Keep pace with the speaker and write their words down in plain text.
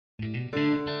Okay,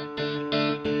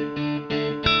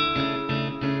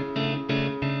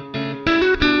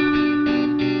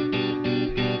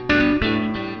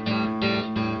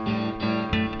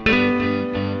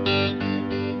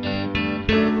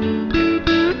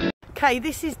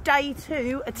 this is day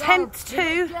 2, attempt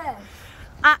 2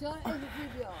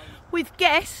 with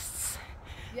guests,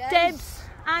 yes. Debs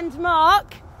and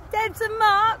Mark. Debs and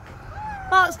Mark.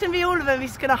 Mark's going to be all of them,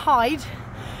 he's going to hide.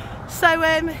 So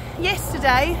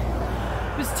yesterday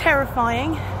was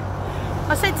terrifying.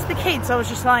 I said to the kids, I was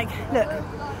just like, look,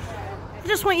 I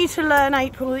just want you to learn,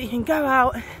 April, that you can go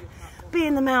out, be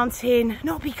in the mountain,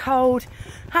 not be cold,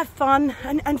 have fun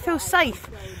and feel safe.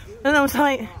 And I was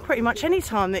like, pretty much any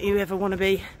time that you ever want to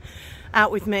be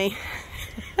out with me.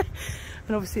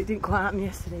 And obviously it didn't quite happen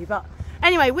yesterday. But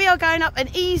anyway, we are going up an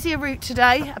easier route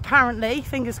today, apparently,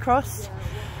 fingers crossed.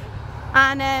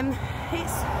 And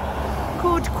it's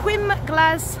called Cwym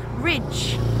Glas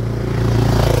Ridge.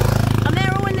 And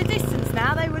they're all in the distance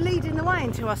now. They were leading the way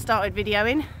until I started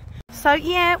videoing. So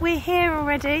yeah, we're here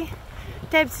already.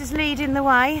 Debs is leading the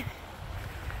way.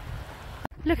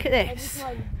 Look at this.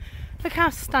 Look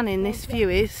how stunning this view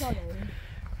is.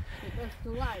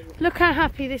 Look how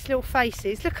happy this little face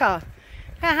is. Look how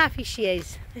happy she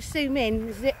is. Let's zoom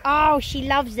in. Oh, she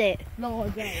loves it. No, I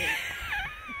don't.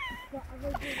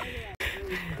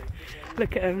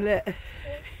 Look at him, look.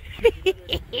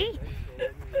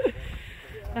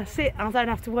 That's it. I don't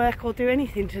have to work or do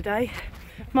anything today.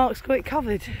 Mark's got it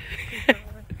covered.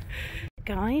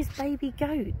 Guys, baby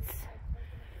goats.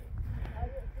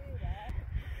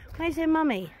 Where's their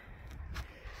mummy?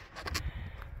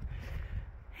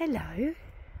 Hello.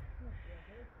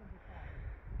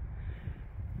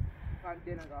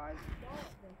 Dinner, guys.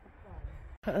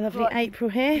 Got a lovely April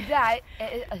here. Today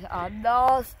is our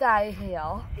last day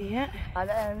here. Yeah. And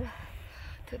then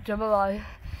tomorrow,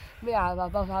 me and my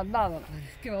brother and mum at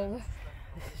school.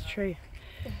 This is true.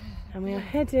 And we are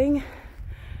heading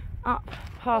up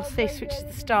past this, which is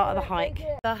the start of the hike.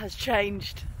 That has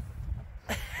changed.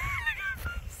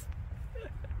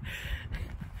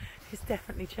 It's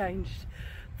definitely changed.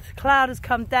 The cloud has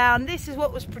come down. This is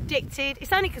what was predicted.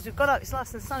 It's only because we've got up. It's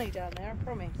nice and sunny down there, I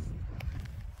promise.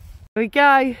 Here we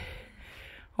go.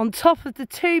 On top of the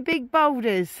 2 big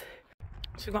boulders.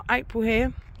 So we've got April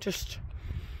here, just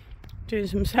doing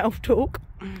some self-talk.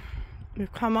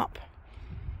 We've come up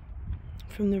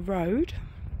from the road.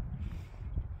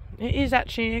 It is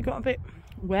actually, it got a bit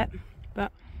wet,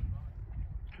 but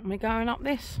we're going up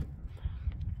this.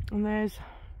 And there's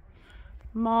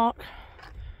Mark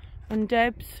and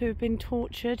Debs, who have been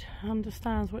tortured,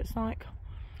 understands what it's like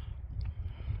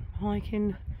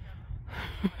hiking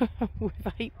with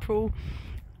April,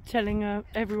 telling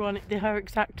everyone her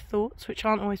exact thoughts, which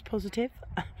aren't always positive.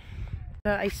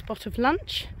 A spot of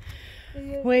lunch.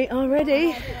 We are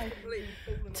ready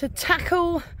to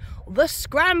tackle the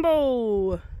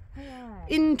scramble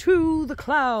into the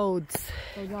clouds.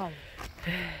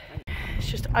 It's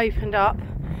just opened up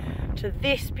to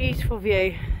this beautiful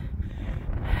view.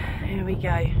 Here we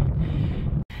go.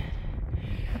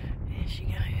 Here she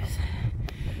goes.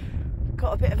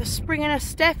 Got a bit of a spring in her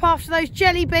step after those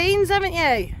jelly beans, haven't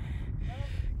you?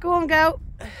 Go on, girl.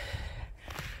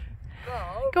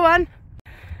 Go on.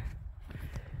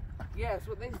 Yeah, that's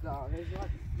what these are. There's like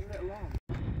little lambs.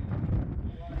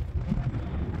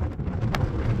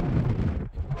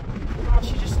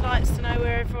 She just likes to know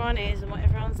where everyone is and what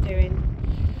everyone's doing.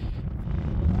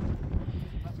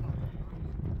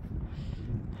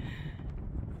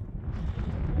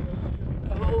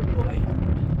 Oh boy.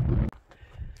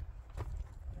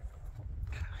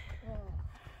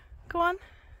 Go on.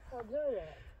 I'll do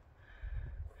it.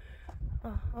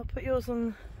 Oh, I'll put yours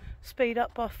on speed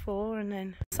up by 4 and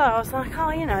then. So I was like, oh,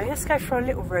 you know, let's go for a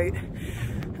little route.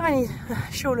 Only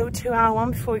a short little 2-hour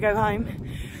one before we go home.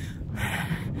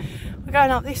 We're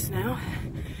going up this now.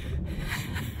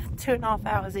 2.5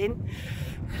 hours in.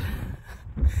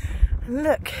 And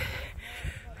look,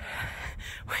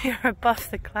 we are above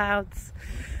the clouds.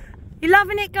 You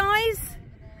loving it, guys?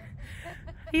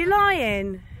 Are you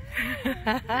lying?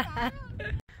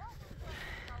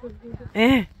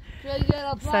 Yeah.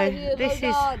 So this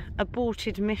is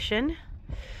aborted mission.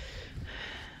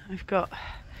 We've got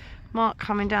Mark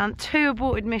coming down. 2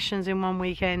 aborted missions in one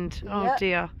weekend. Oh yep.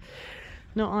 Dear.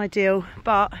 Not ideal,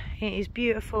 but it is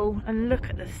beautiful, and look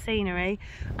at the scenery.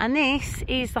 And this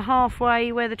is the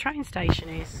halfway where the train station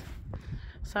is.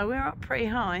 So we're up pretty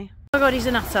high. Oh my god, he's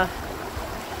a nutter.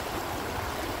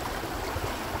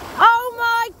 Oh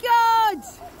my god!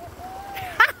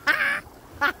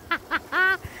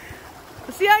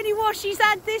 It's the only wash he's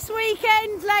had this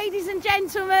weekend, ladies and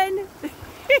gentlemen.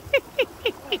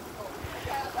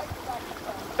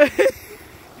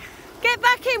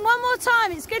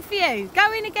 time. It's good for you.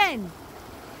 Go in again.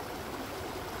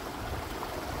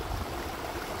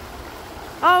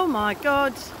 Oh my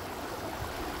God.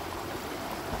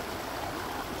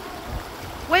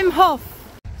 Wim Hof.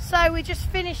 So we're just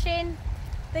finishing.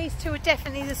 These two are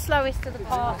definitely the slowest of the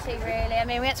party, really. I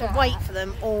mean, we had to wait for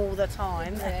them all the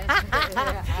time.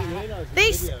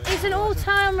 This is an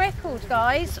all-time record,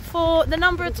 guys, for the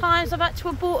number of times I've had to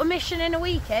abort a mission in a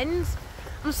weekend.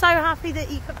 I'm so happy that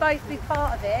you could both be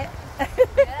part of it.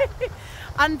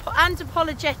 and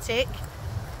apologetic,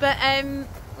 but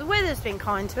the weather's been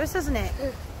kind to us, hasn't it?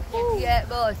 Yeah,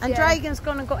 boss. And Dragon's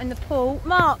gone and got in the pool.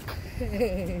 Mark,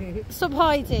 stop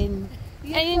hiding.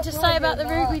 Anything to say about the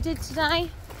route we did today?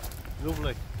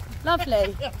 Lovely.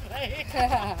 Lovely.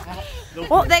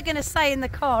 What they're going to say in the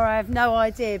car, I have no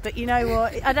idea. But you know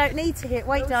what? I don't need to hear it.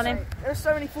 Wait, darling. There's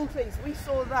so many full things. We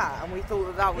saw that and we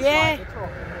thought that was Yeah. like the top.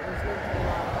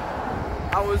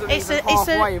 That wasn't even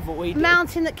halfway of what we did.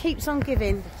 Mountain that keeps on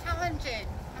giving. Challenging.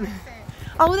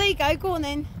 Oh, well, there you go. Go on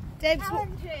then. Debs.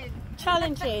 Challenging.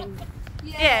 Challenging.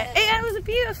 Yeah. It was a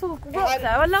beautiful rock though.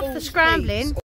 I love the scrambling.